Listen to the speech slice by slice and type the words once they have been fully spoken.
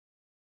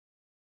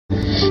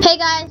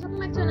guys, welcome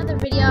back to another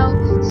video.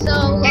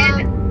 So, we're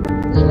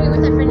here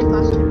with our friend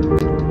Imposter.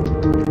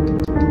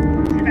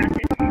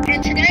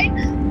 And today,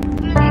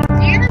 we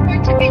are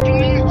going to be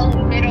doing a little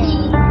horror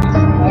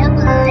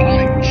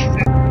on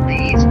Shrek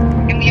Playz,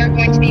 and we are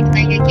going to be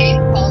playing a game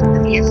called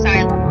the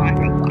Asylum on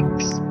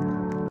Roblox.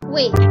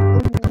 Wait,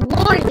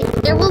 warning,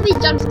 there will be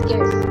jump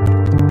scares.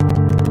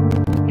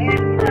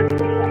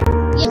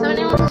 Yes, so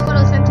anyone who's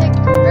photocentric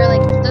or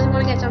like doesn't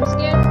want to get jump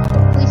scared,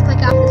 please click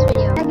off this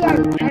video. Again,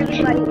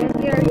 everybody,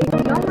 if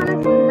you don't want to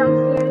see jump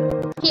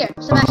scares, Here,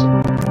 Sebastian.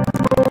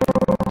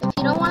 If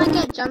you don't want to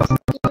get jump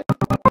scared,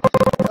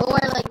 or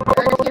if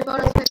you're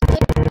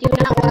photocentric, do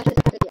not watch this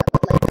video.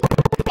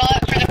 But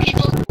for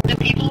the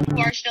people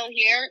who are still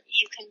here,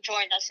 you can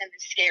join us in the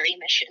scary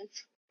mission.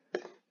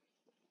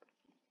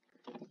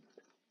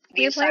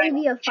 we're playing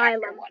the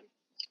Asylum. Chapter 1.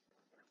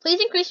 Please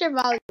increase your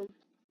volume.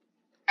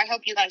 I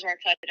hope you guys are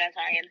excited as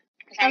I am.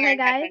 Because I'm Okay, wearing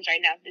guys. headphones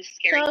right now. This is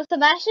scary. So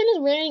Sebastian is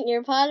wearing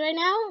earpods right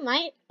now.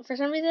 For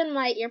some reason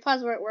my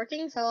earpods weren't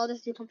working, so I'll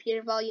just do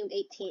computer volume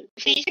 18.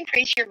 Please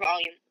increase your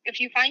volume. If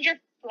you find your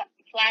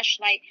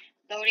flashlight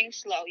loading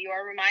slow, you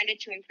are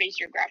reminded to increase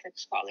your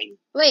graphics quality.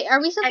 Wait,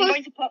 are we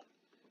supposed?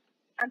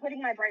 I'm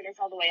putting my brightness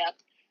all the way up.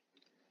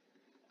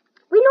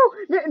 We know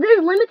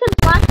there's limited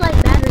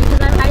flashlight battery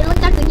because I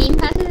looked at the game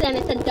passes and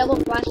it said double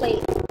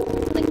flashlight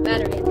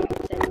battery. I think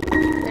it said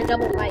they're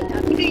double light.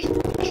 Please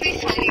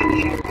tell me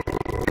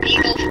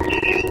Eagle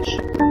Studios.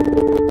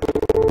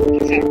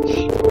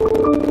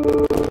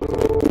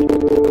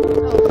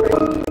 Oh, frick.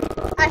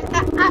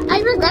 I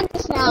regret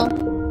this now. You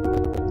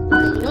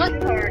know what?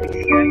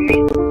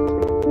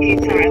 The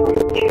Asylum,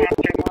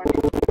 Chapter 1.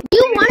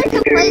 You wanted to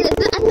play this.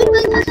 I think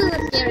this is the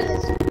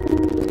scariest.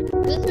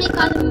 This may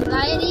cause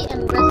anxiety and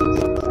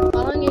restlessness. The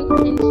following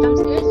contains jump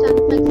scares, sound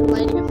effects, and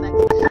lighting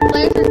effects.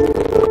 Players are...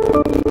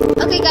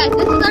 Okay, guys,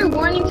 this is our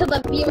warning to the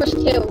viewers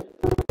too.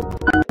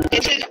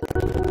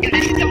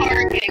 This is a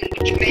horror game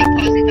which may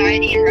cause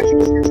anxiety and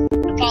restlessness.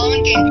 The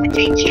following game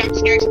contains jump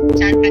scares,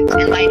 sound effects,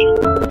 and lighting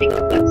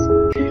effects.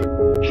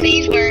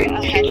 Please wear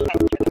a headphone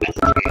for the best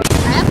experience.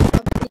 I have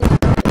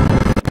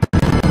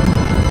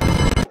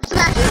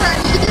Sebastian, where are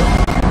you?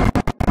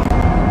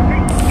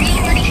 You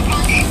already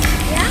spawned.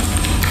 Yeah?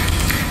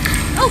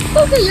 Oh,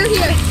 okay, you're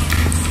here.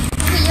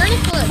 Okay, you're in a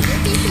float.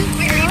 You're here to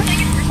Wait, are you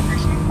playing in first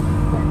person?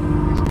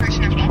 First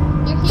person as well?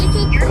 You're here to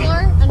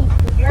explore and...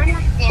 You're an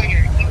explorer.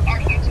 You are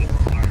here to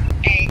explore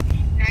a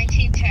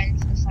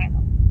 1910s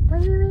asylum.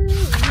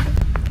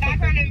 Wait.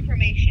 Background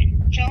information.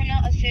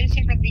 Jonah, a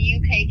citizen from the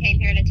UK, came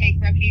here to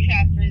take refuge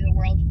after the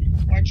World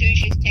War II.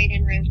 She stayed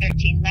in room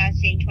 13, last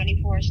seen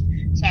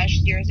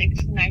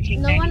 24/06,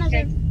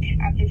 1996.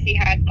 After she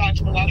had gone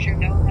to the washroom,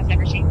 no one has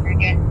ever seen her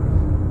again.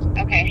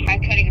 Okay, I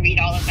couldn't read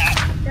all of that.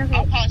 Okay.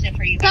 I'll pause it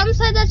for you guys. Some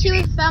said that she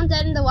was found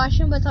dead in the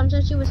washroom, but some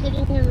said she was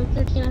hidden in room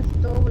 13 as the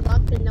door was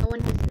locked and no one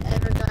has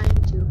ever gotten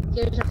to.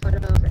 Here's a photo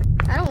of her.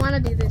 I don't want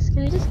to do this.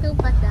 Can we just go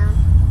back down?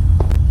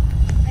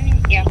 I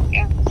mean, yeah.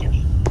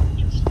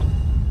 Just.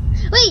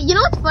 Wait, you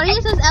know what's funny?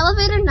 It says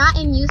elevator not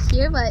in use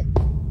here, but...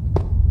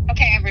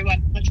 Okay,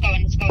 everyone, let's go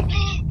in.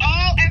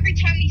 Oh, every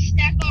time we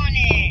step on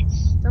it.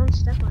 Don't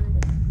step on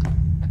it.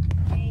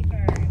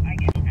 Neighbor, I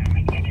get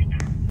it now.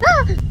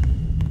 Ah!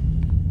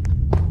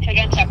 So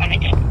don't step on it.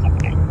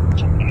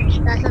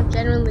 Guys, I'm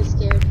genuinely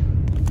scared.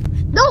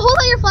 No, hold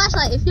out your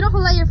flashlight. If you don't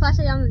hold out your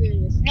flashlight, I'm gonna do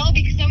this. No,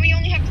 because then we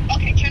only have to...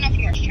 Okay, turn off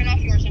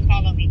yours and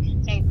follow me.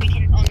 So we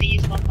can only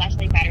use one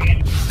flashlight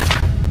battery.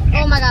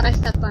 Okay. Oh my god, I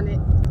stepped on it.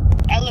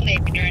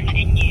 Elevator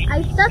and you.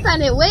 I stepped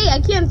on it. Wait, I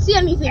can't see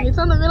anything. It's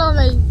on the middle of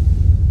my...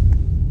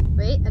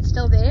 Wait, it's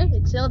still there?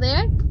 It's still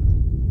there?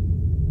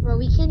 Bro,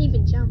 we can't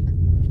even jump.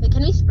 Wait,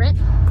 can we sprint?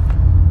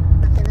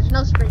 Okay, there's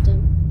no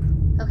sprinting.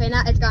 Okay,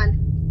 now it's gone.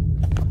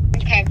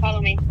 Okay,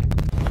 follow me.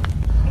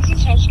 This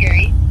is so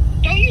scary.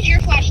 Don't use your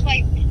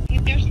flashlight.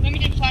 There's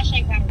limited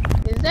flashlight battery.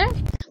 Is there?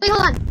 Wait,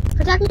 hold on.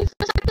 Protect me for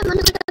a second. Let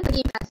me look at the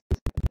game passes.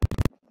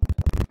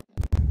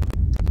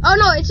 Oh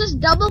no, it's just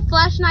double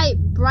flashlight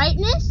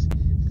brightness,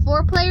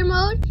 4-player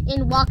mode,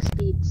 and walk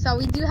speed. So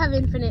we do have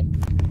infinite.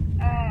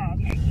 Oh,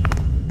 okay.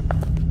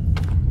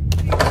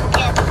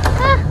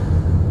 Ah!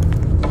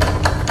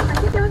 I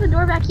think there was a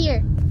door back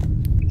here.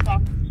 It's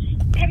locked.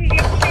 Kevin, we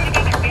have to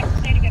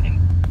stay together.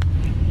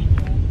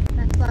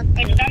 That's locked.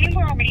 Wait, does that mean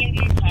we're already in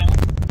the asylum?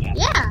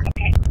 Yeah.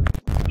 Okay.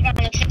 Come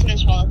on, let's stick to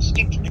this wall. Let's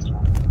stick to this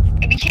wall.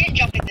 And we can't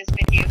jump in this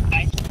video,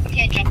 guys. We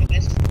can't jump in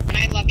this. And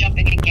I love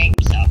jumping in games,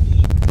 so.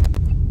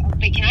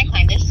 Wait, can I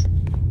climb this?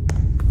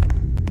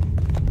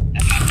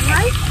 Okay.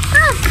 Right?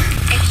 Ah!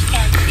 It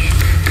starts here.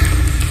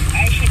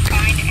 I should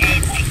find a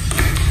light.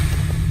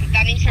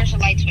 That means there's a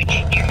light switch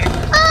near here.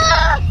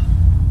 Ah!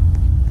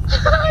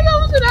 That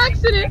was an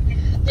accident.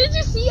 Did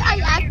you see?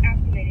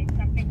 Activated.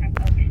 Something has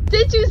opened.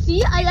 Did you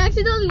see? I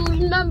accidentally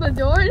leaned on the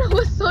door and I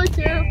was so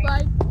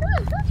terrified.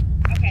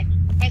 Okay.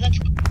 Wait, there's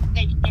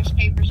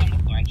papers on the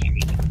floor. I can't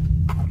read them.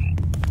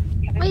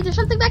 Okay. Wait, there's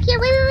something back here.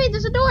 Wait.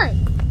 There's a door.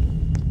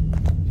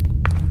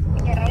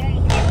 Okay, I want to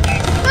go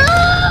back.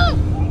 Ah!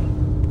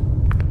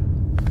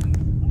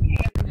 Okay,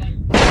 everyone.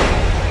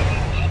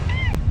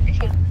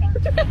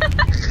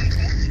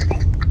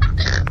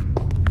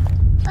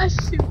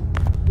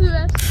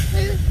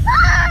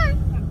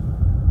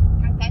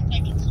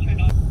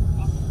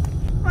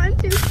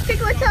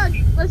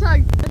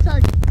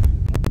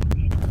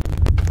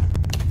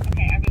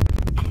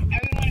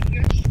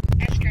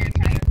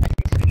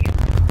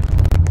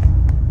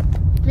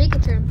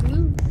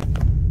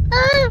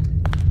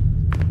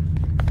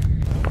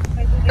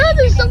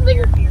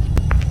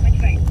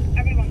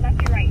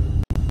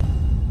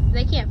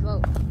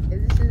 vote.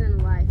 This isn't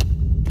live.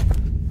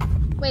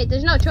 Wait,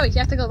 there's no choice. You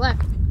have to go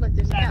left. Look,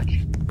 there's a couch.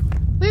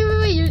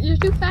 Wait. You're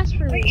too fast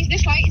for me. Wait, is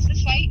this light? Is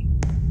this light?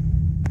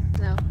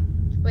 No.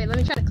 Wait, let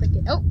me try to click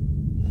it. Oh.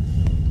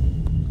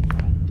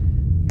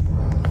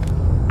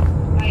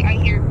 I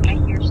hear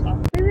stuff.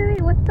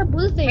 Wait. What's the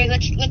blue thing? Wait,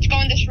 let's go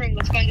in this room.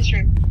 Let's go in this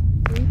room.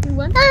 3, 2,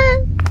 1.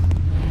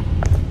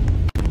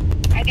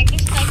 I think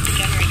this is like the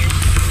generator.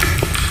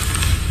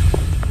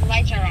 The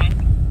lights are on.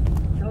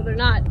 No, they're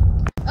not.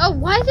 Oh,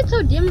 why is it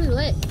so dimly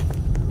lit?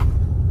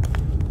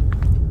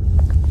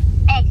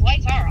 Oh, the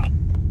lights are on.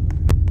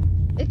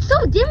 It's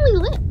so dimly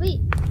lit. Wait,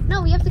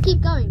 no, we have to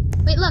keep going.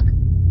 Wait, look. Go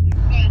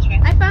this way.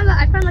 I found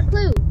the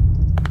clue.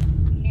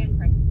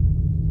 Handprint.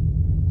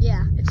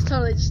 Yeah, it's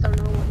totally just a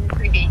normal handprint.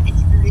 Creepy.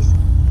 This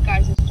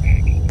guy's just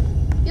very creepy.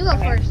 You go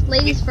first.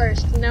 Ladies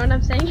first. You know what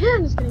I'm saying?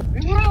 I'm just kidding.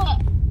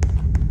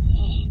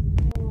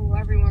 Oh,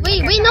 everyone.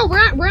 Wait, no,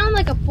 we're on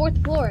like a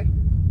 4th floor.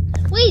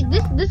 Wait,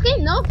 this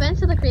game, no offense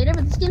to the creator,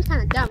 but this game's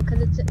kind of dumb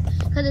because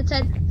it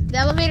said the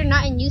elevator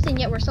not in use and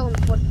yet we're still on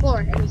the 4th floor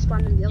and we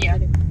spawned in the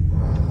elevator.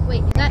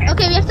 Wait, is that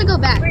okay? We have to go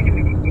back. Wait a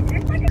minute. Is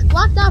this like It's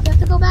blocked off. We have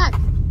to go back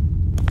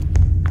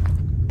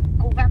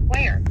go back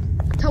where?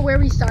 to where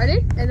we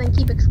started and then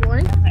keep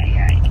exploring.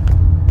 Okay.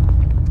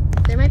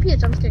 There might be a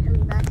jump scare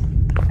coming back.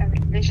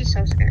 This is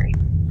so scary.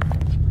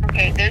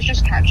 Okay, there's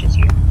just couches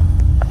here.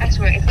 I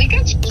swear, if we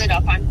get split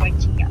up, I'm going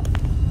to yell.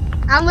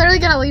 I'm literally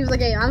gonna leave the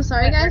game. I'm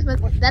sorry, guys,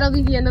 but that'll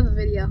be the end of the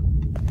video.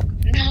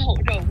 No,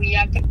 we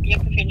have to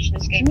finish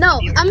this game. No,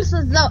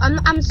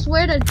 I'm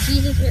swear to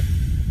Jesus.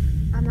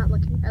 I'm not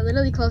looking. I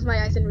literally closed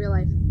my eyes in real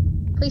life.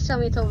 Please tell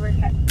me it's over.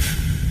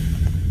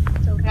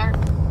 It's over.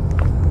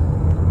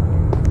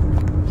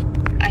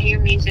 I hear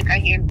music. I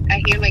hear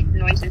like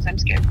noises. I'm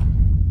scared.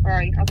 Where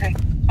are you? Okay.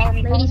 Follow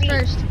me. Ladies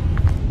first.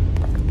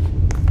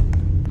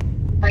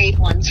 Brave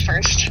ones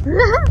first.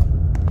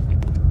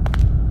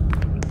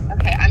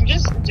 Okay, I'm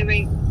just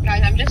doing,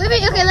 guys. I'm just.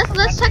 Wait. Okay,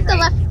 let's check the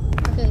left.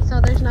 Okay, so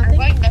there's I'm nothing.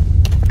 going left.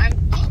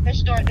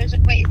 There's a door. Is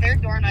there a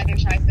door on either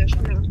side? There's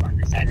something on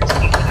this side.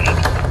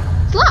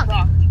 It's locked.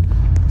 Locked.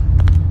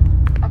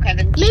 Okay,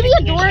 then. Maybe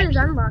a door is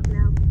unlocked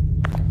now.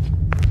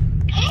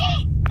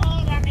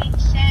 Oh, that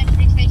makes sense.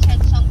 They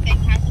said something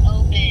has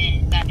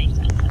opened. That makes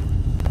sense.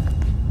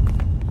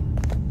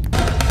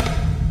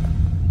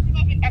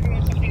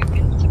 Everyone's something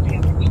open.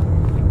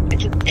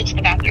 It's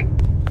the bathroom.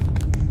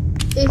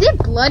 Is it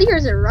bloody or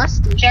is it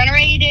rusty?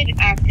 Generated,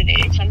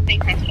 activated. Something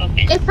has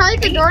opened. It's probably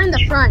the door in the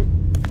front.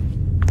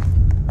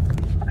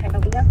 Okay,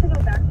 but we have to go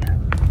back now.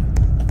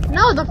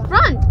 No, the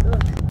front.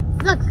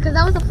 Look, because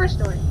that was the first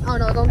door. Oh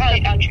no, don't.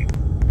 Oh, true.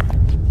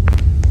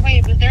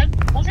 Wait,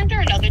 wasn't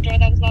there another door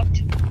that was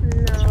locked?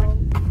 No.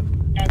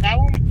 No, that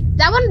one.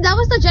 That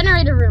was the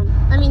generator room.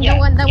 I mean, Yeah, the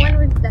one yeah.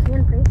 with the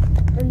handprint,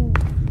 and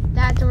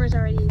that door's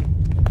already open.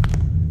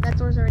 So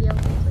yeah,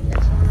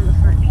 it's the one in the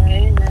front.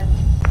 Okay, then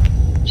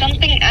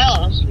something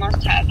else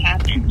must have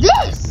happened.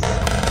 This.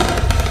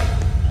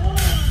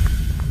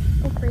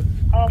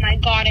 Oh my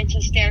God! It's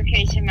a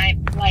staircase in my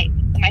light.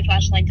 My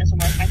flashlight doesn't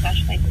work. My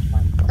flashlight doesn't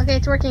work. Okay,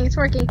 it's working. It's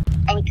working.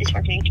 Oh, it's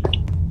working. It's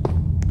working.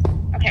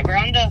 Okay, we're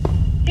on the.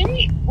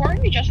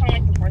 Weren't we just on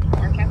like the 4th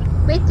floor, Kevin?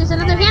 Wait, there's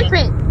another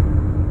handprint.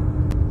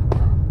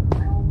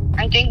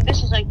 I think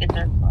this is like the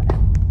 3rd floor now.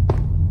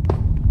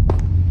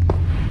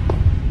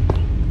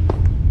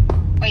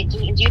 Wait, do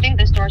you think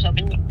this door's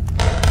open?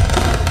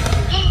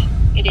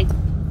 It is.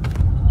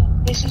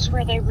 This is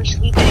where they were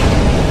sleeping.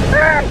 You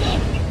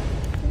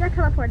got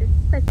teleported.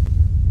 Quick.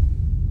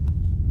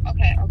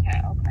 Okay.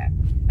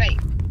 Wait,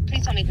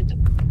 please tell me the door.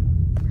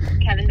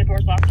 Kevin, the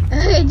door's locked.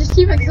 Okay, just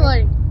keep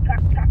exploring.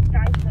 Guys,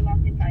 we're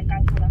locked inside.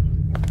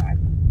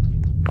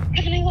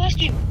 Kevin, I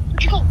lost you.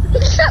 Where'd you go?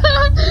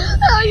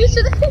 Oh, you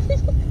should have.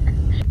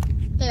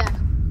 Yeah.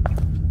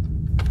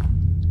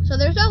 So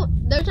there's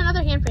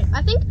another handprint.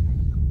 I think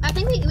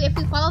if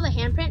we follow the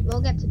handprint,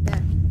 we'll get to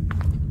there.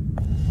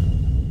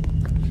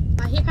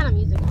 I hear kind of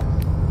music.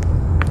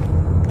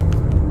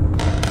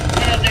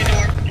 Another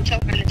door. It's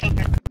open.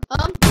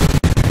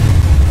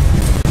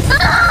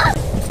 Ah!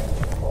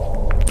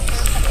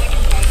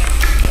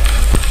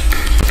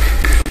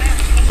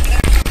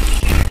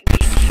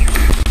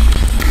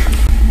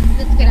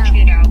 Let's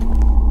get out.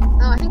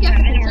 Oh, I think you have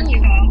to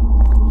continue.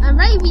 I'm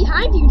right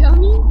behind you,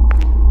 dummy.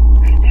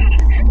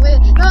 Wait,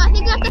 no, I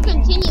think you have to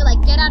continue,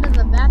 like, get out of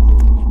the bathroom.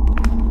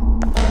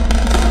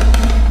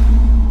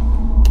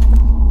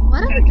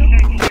 What are we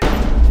doing?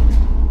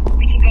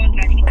 We can go in the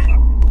next door.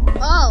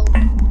 Oh.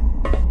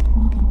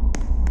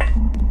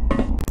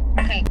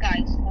 Okay,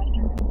 guys.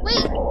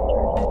 Wait,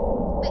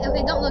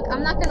 okay, don't look.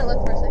 I'm not gonna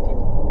look for a second.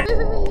 Wait.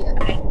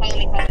 Okay, follow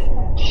me.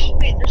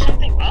 Wait, there's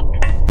something up?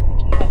 Can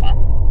you go up?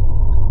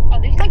 Oh,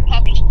 this is like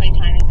Poppy's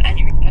playtime.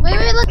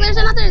 Wait, look, there's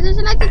an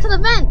exit to the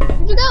vent.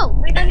 Where'd you go?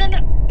 Wait, no.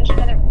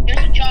 There's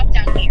a job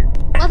down here.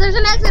 Well, there's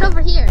an exit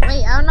over here.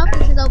 Wait, I don't know if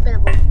this is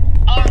openable.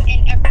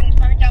 And everyone's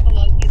comment down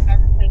below if you've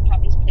ever played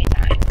Poppy's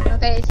playtime.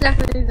 Okay, it's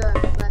definitely the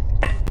left. Okay.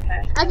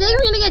 I feel like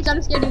we're gonna get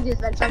jump scared in this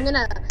vent, so I'm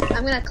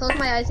gonna close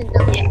my eyes and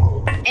don't. Yeah.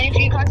 And if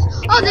you guys...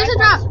 Oh, there's a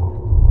drop.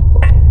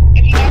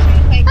 If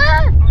you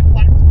guys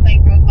want to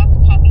play Roblox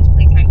Poppy's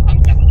Playtime,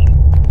 comment down below.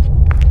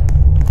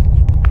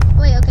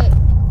 Wait, okay.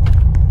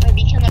 Wait,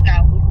 we can look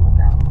out.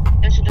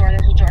 There's a door.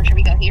 Should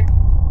we go here?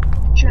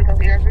 Should we go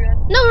here,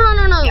 everyone? No.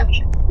 Yeah, we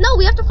should. No,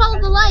 we have to follow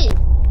the light.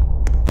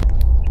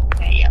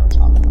 Okay, yeah, let's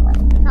follow the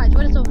light. Guys,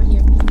 what is over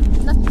here?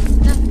 Nothing.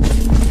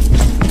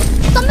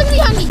 Something's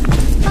behind me.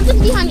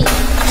 Something's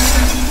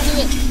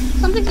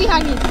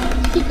behind me.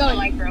 Keep The going.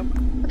 light broke.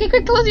 Okay,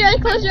 quick, close your eyes.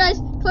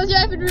 Close your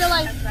eyes in real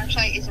life. That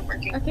flashlight isn't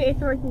working. Okay, it's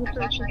working. That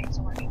flashlight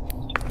isn't working.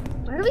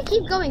 Why do we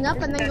keep going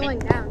up and then going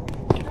down?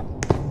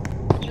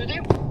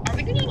 Are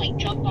we gonna like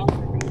jump off the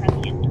roof at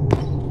the end of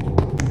this?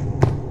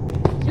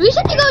 We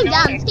should be going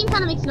down. This game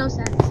kind of makes no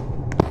sense.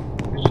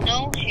 There's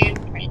no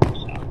handprint,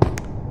 so.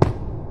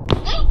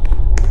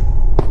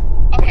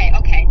 Okay.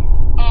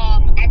 I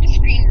have a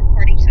screen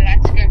recording, so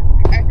that's good.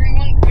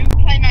 Everyone,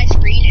 replay my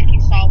screen if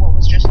you saw what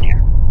was just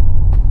there.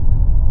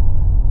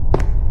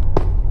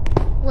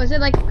 Was it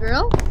like a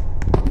girl?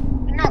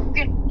 No,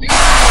 good. I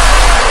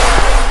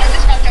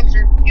just got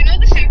dumpster. You know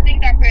the same thing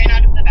that ran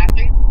out of the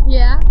bathroom?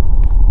 Yeah.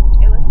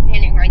 It was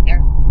standing right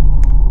there.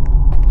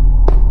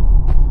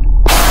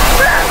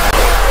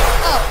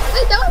 Oh,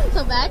 wait, that wasn't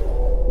so bad.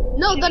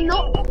 No,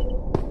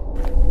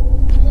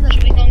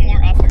 Should we go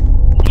more up or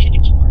we should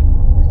explore?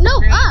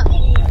 No, up.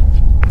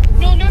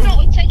 No.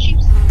 It said she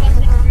was in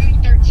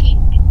room 13.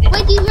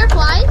 Wait, do you hear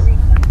flies?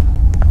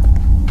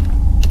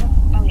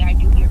 Oh yeah, I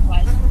do hear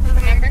flies.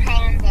 Remember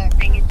how on the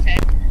thing it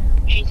said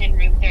she's in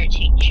room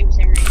 13? She was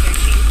in room 13.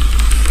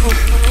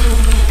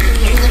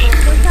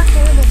 What's that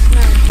horrible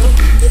smell?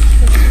 It's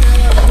the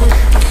smell of...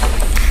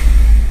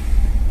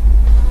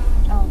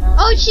 Oh no.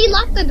 Oh, she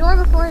locked the door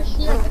before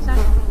she like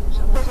assassinated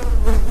herself.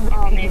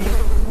 Oh maybe.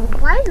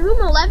 Why is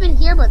room 11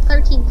 here but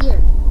 13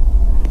 here?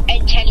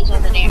 And 10 is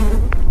over there.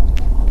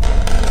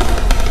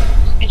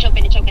 It's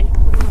open.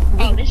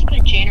 Oh, this is the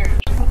janitor.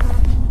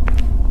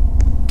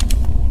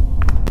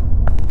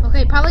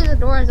 Okay, probably the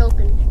door is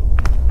open.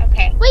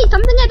 Okay. Wait,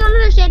 something I don't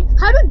understand.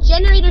 How do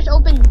generators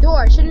open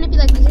doors? Shouldn't it be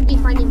like we should be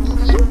finding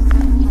keys? I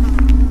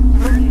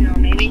don't know,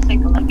 maybe it's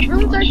like electric.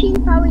 Room 13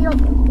 is probably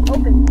open.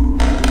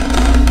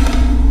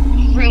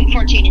 Room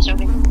 14 is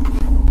open.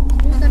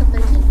 Let's go to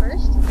 13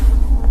 first.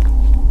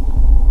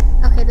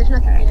 Okay, there's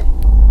nothing here.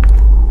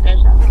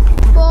 There's nothing.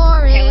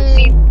 Boring.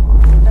 Okay,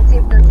 let's see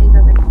if 13 is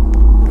open.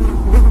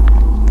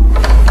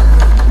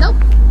 Nope.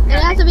 It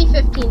has to be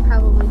 15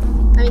 probably.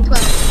 I mean 12.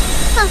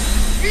 Huh.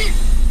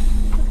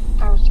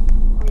 Oh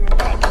my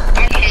god. I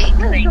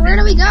hate So where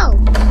do we go?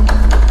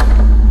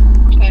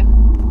 Okay.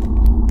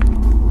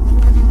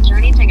 Is there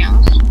anything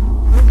else?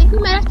 I think we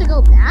might have to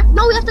go back.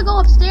 No, we have to go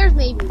upstairs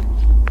maybe.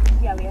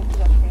 Yeah, we have to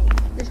go upstairs.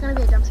 There's gonna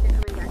be a jump scare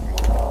coming back.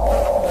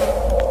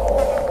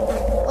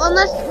 Well,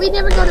 unless we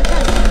never go to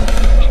 10.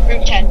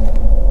 Room 10.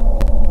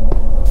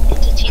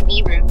 It's a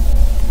TV room.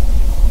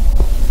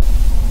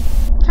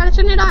 Try to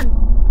turn it on.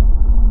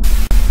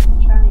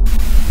 Trying.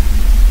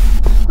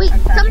 Wait,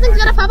 something's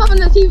gonna pop up on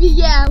the TV.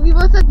 Yeah, we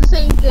both said the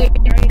same thing.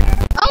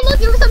 Oh, look,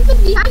 there was something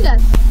behind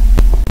us.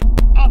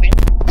 Oh,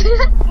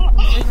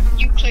 really?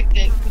 You clicked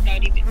it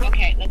without even.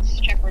 Okay, let's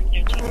check room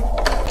 13.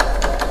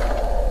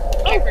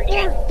 Oh, room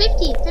 10.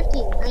 15.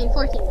 I mean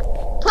 14.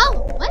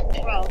 12. What?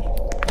 12.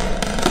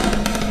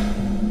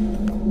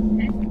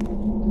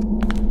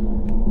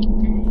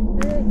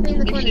 Clean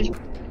the corner.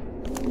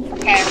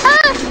 Okay.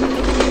 Ah!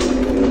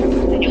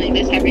 We're doing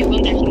this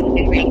everyone. There's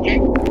nothing real there.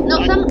 No,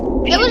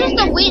 it was just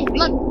the wind.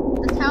 Look,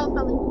 the towel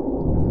probably.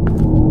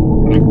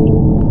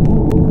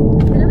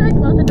 Did I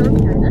close the door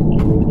behind us?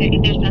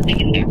 There's nothing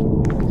in there.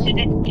 Did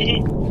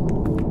it?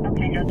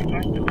 Okay, no, the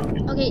door's still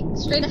open. Okay,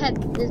 straight ahead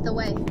is the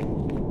way.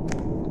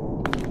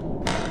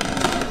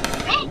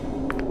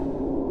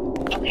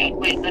 Okay,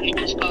 wait, let me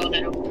just go a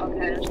little. Okay,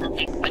 there's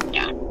nothing. Put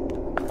down.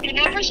 You're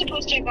never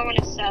supposed to go in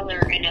a cellar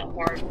in a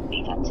horror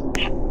movie. That's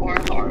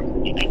horror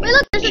movie. Like, Wait,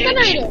 look, there's a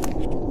generator.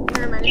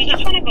 Never mind. You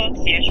just want to go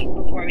upstairs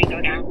before we go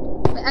down.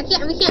 Wait,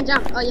 we can't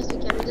jump. Oh, yes, we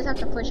can. We just have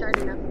to push hard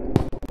enough.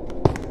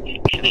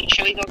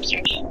 Should we go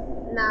upstairs?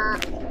 Nah.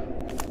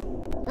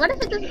 What if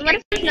there's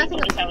nothing? In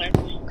the cellar.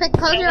 Quick,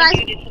 close your eyes.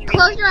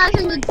 Close your eyes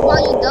while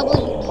you double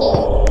your key.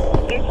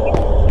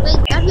 Wait,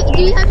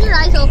 do you have your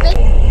eyes open?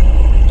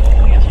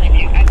 Yes, I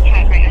do. I've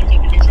had my eyes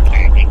open this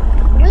entire thing.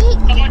 Wait.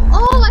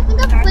 Oh, I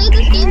think I've played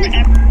this game. If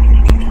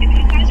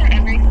you guys are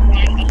ever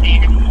going a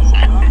fan of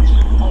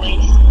Asylum,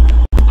 always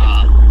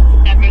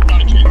never go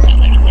to the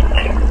cellar. It's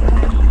better.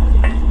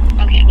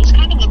 Okay, this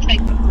kind of looks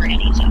like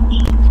Granny's house.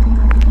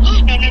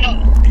 No. Oh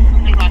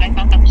my god, I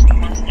thought that was the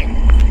monster.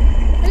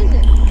 What is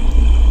it?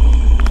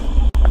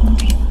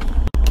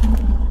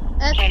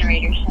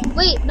 Generators.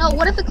 Wait, no,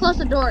 what if we close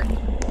the door?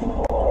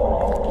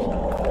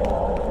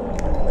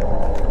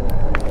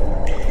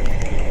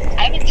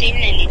 I haven't seen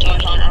any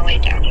doors on our way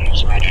down here,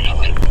 so I don't know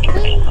what.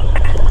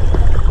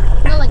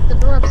 No, like the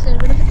door upstairs.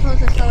 What if we close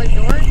the cellar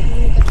door and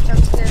then we get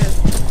jump scared?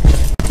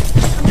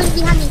 Something's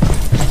behind me.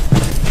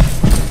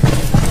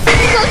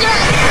 Close your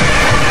eyes!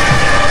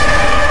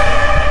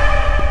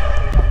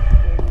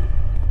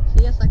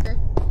 See ya, sucker.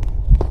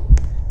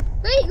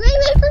 Wait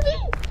for me!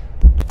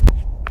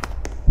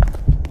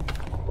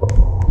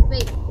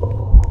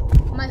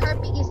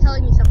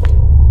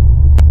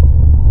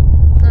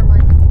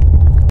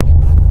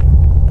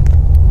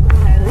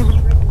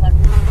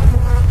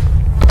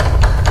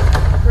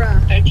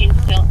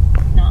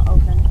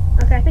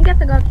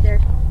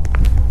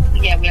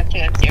 we have to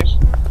go upstairs.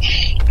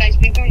 Guys,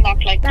 we've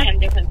unlocked like 10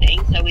 different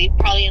things, so we've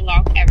probably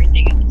unlocked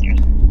everything upstairs.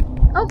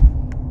 Oh,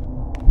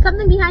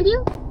 something behind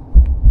you?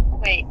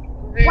 Wait.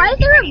 Why is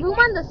there a room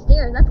on the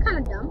stairs? That's kind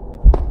of dumb.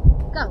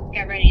 Go.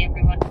 Get ready,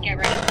 everyone. Get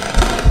ready.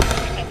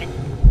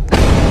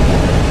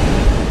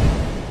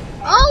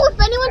 Oh, if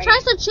anyone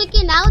tries to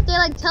chicken out, they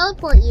like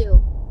teleport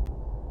you.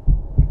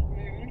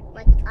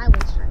 Like I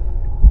was trying.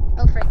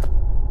 Oh frick.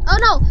 Oh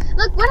no!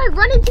 Look, when I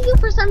run into you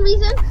for some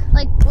reason,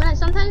 like when I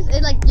sometimes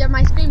it like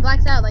my screen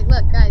blacks out. Like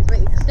look, guys,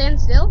 wait, stand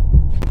still.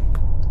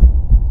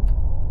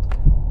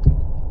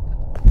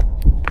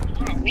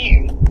 Oh,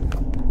 weird.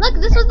 Look,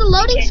 this was the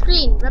loading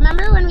screen.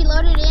 Remember when we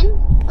loaded in?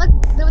 Look,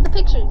 there were the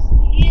pictures.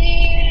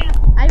 Yeah.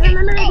 I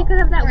remember it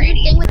because of that weird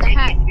thing with the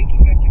hat.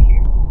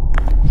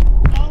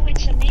 Oh,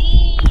 it's a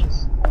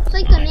maze. It's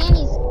like the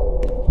nanny's.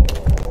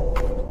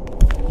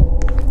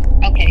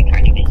 Okay,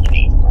 kind of is a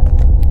maze.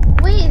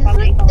 Wait,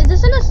 is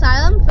this an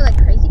asylum for like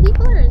crazy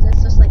people, or is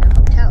this just like a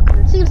hotel? Because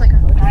it seems like a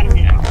hotel. I don't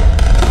know.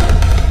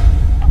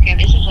 Okay,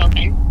 this is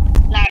open.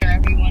 Ladder,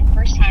 everyone.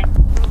 First time.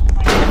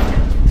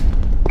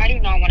 I do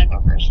not want to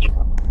go first.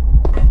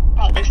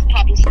 Oh, this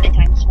Poppy's spin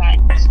time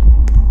survives.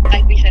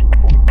 Like we said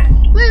before.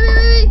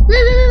 Wait.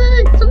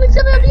 Something's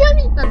coming up behind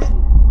me. That's...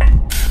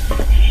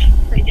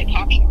 Is it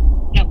Poppy?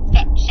 No,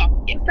 stop.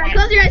 Yeah,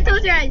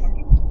 Close your eyes.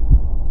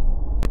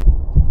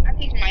 I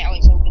think I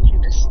always open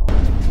through this.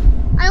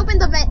 I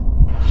opened the vent.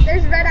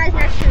 There's red eyes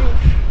next to me.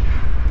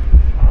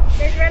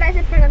 There's red eyes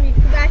in front of me.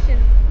 Sebastian.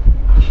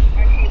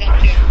 I see them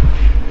too.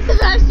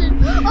 Sebastian.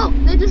 Oh,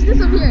 they just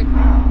disappeared.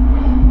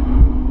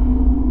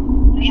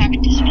 They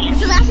haven't disappeared.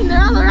 Sebastian,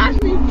 they're all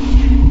around me.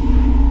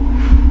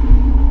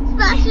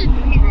 Sebastian.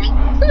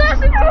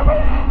 Sebastian, no.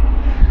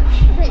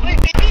 Okay. Wait,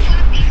 maybe one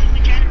of these is the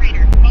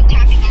generator. Oh,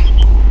 tapping on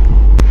me.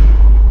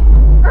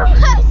 Oh,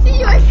 I see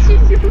you.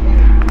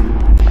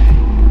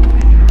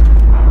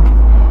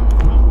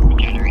 The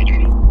generator.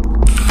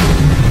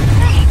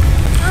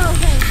 Oh,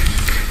 okay.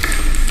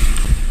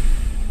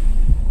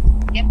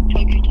 Yep,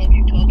 told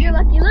you. You're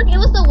lucky. Look, it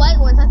was the white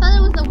ones. I thought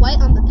it was the white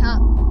on the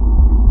top.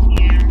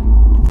 Yeah.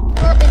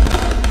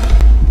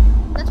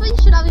 That's what you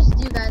should always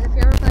do, guys, if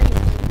you're ever playing a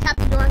game. Tap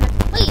the door and like,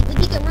 wait, the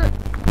beacon room.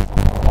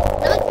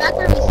 We're like back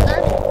where we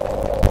started.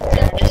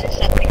 So this is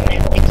something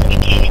that thinks we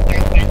can't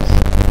ignore friends.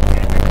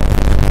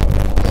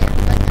 Yeah,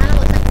 but kind of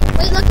looks like...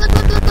 Wait, look.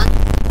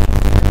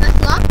 That's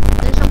locked.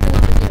 There's something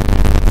over here.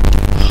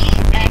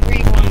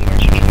 Everyone, where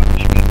should we go?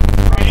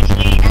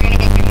 Honestly, I'm gonna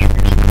go through here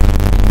first.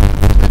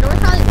 The door's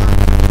probably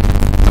locked.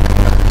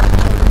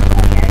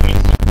 Yeah, it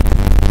is.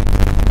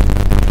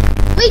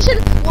 Wait,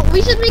 we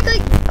should make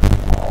like...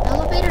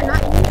 Elevator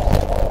not used.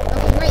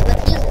 Okay, great,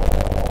 let's use it.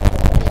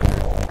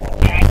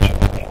 Yeah, I can't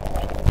do it.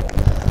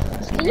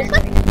 Can you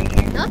click?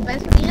 No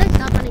offense, but you guys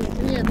stop running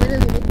into me. You're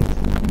literally making me...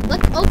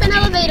 Look, open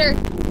elevator.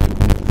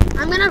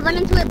 I'm gonna run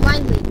into it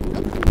blindly.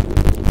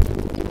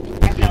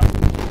 I fell.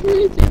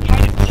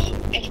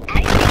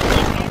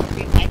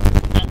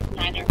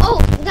 Neither. Oh,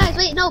 guys,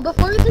 wait, no,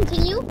 before we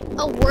continue,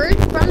 a word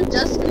from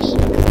just me.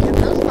 We have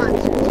no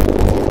sponsors.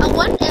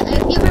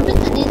 If you've ever been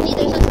to Disney,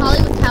 there's this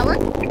Hollywood Tower.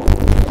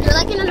 You're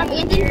like in an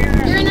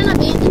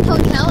abandoned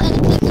hotel, and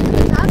it takes you to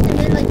the top, and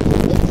then like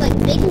it's like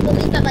they can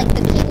believe that like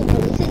the cable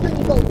releases when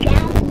you go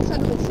down, and you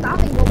suddenly stop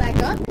and go back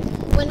up.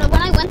 When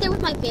I went there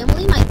with my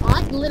family, my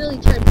aunt literally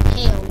turned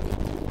pale,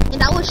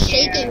 and I was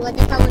shaking like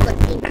if I was like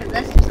being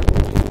possessed or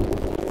something.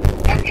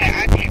 Okay,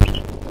 I can't.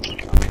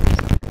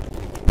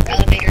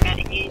 Elevator not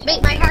engaged.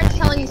 Wait, my heart's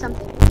telling you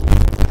something.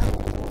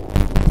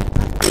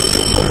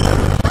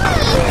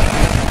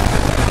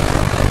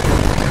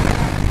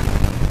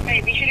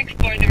 Wait, we should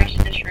explore the rest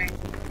of this room.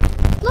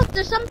 Look,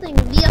 there's something.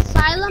 The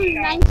Asylum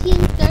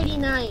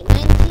 1939.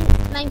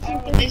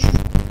 1939. This is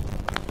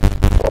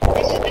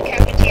the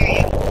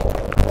cafeteria.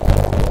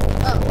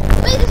 Oh.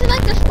 Wait, this is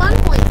like the spawn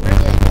point. Where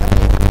is it?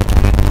 Okay.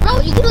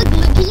 Bro, you can like,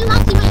 can you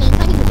not see my name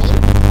tag in the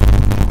game?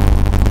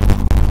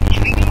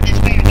 Should we go this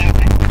way or that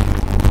way?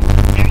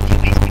 There are two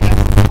ways to go.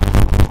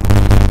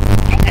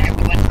 Okay,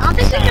 everyone.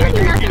 Obviously, there's gonna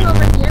be nothing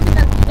over here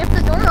because if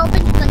the door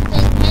opens, it's like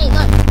saying, hey,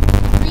 look,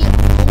 free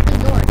open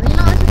door. But you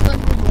know, let's just go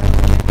through the door.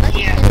 Let's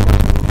just get it open.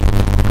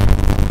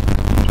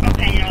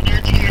 Okay, there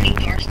are too many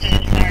doors to the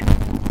side.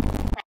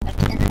 Let's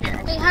go over here.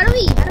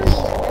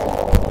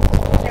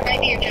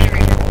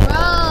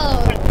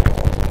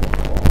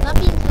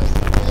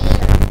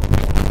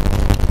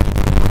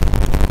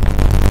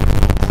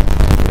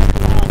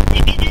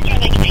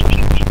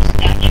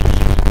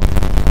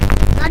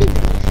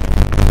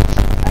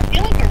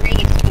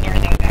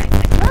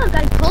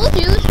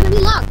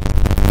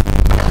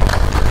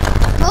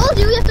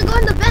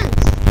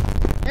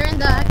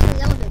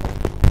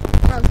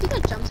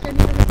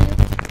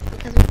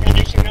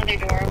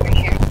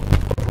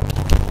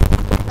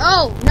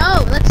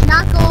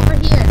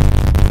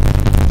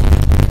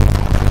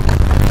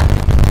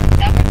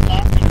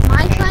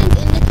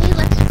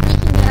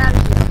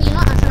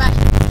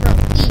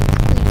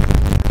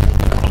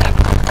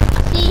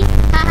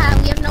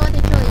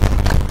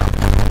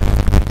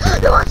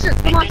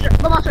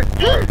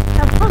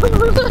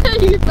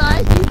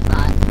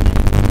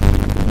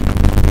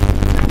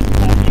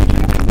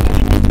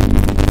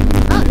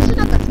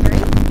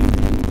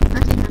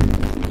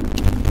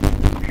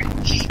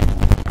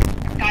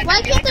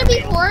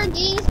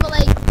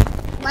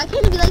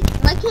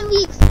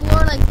 we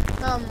explore I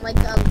found a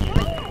door.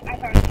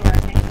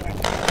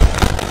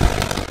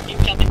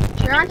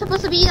 You aren't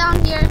supposed to be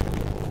down here.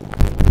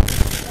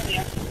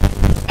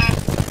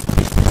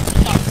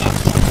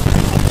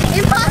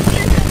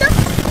 Imposter!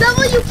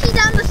 W key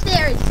down the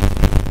stairs.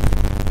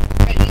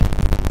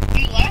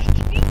 You left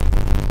me?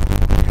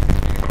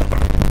 I'm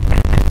going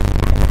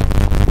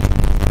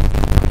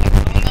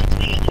on to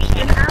the other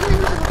side. How am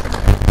I supposed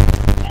to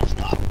That's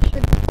locked.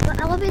 the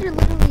elevator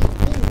literally is.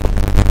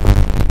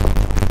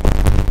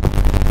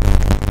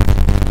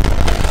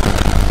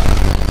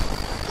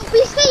 We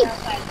escaped!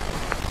 Outside.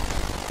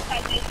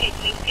 We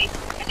escaped.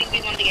 I think we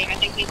won the game.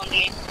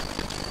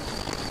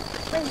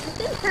 Wait,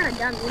 this is kind of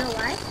dumb, you know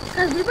why?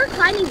 Because we were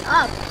climbing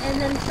up, and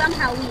then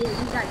somehow we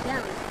got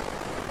down.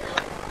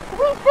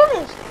 We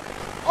finished!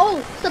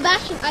 Oh,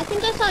 Sebastian, I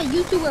think I saw a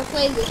YouTuber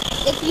play this.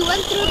 If you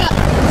went through the...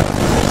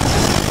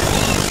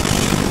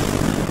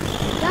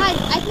 Guys,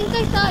 I think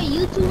I saw a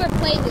YouTuber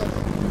play this.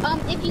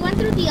 If you went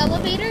through the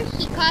elevator,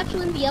 he caught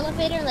you in the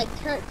elevator and, like,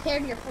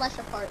 teared your flesh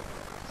apart.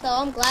 So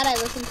I'm glad I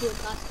listened to it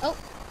cost. Oh,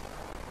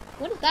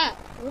 what is that?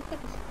 It looks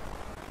like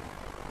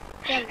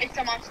It's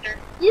a monster.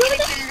 You know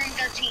It's in room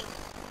 13.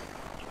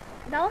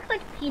 that looks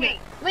like peanut.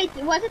 Wait,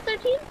 was it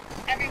 13?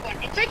 Everyone.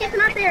 Rick, it's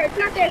not there. It's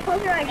not there.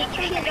 Close your eyes. It's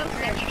Monster's gonna be a coming.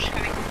 dumpster. Monster's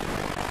coming.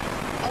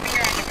 Open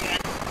your eyes,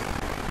 everyone.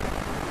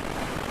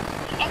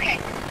 Okay,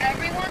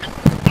 everyone.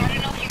 I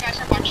don't know if you guys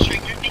have watched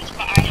Stranger Things,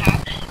 but I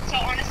have.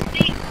 So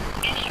honestly,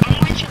 I'm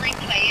going to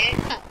replay it.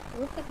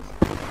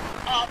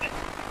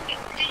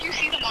 Did you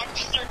see the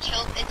monster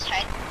tilt its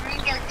head?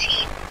 Room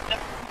 13,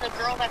 the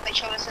girl that they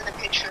showed us in the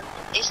picture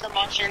is the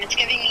monster, and it's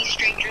giving me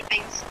Stranger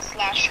Things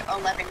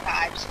 /11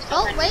 vibes. So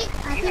Oh, wait.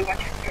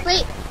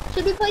 Wait,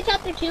 should we play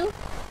chapter 2?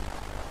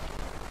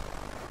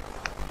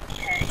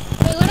 Okay.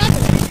 Wait, what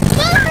happened?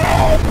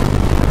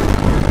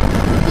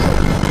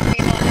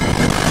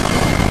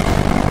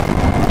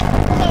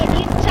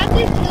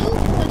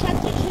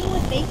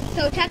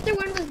 So chapter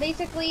 1 was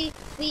basically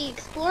we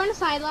explore an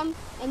asylum,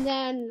 and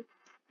then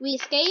we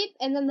escape,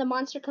 and then the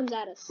monster comes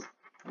at us.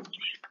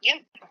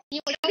 Yep. So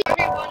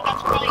everyone,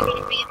 that's probably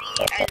going to be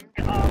the end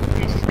of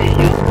this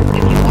video.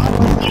 If you want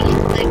to see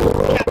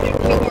chapter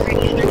 2 or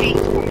any other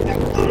games, comment down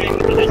below and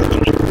you guys can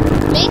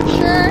Make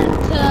sure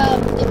to,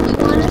 if you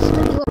want us to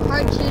do a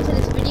part 2 to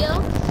this video,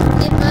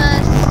 give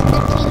us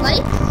 15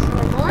 likes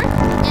or more,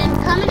 and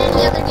comment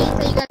any other games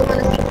that you guys want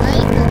us to play.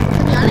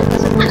 To be honest,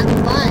 this is kind of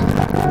fun.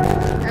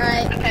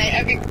 Alright.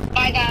 Okay,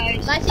 bye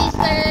guys. Bye,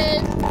 sisters.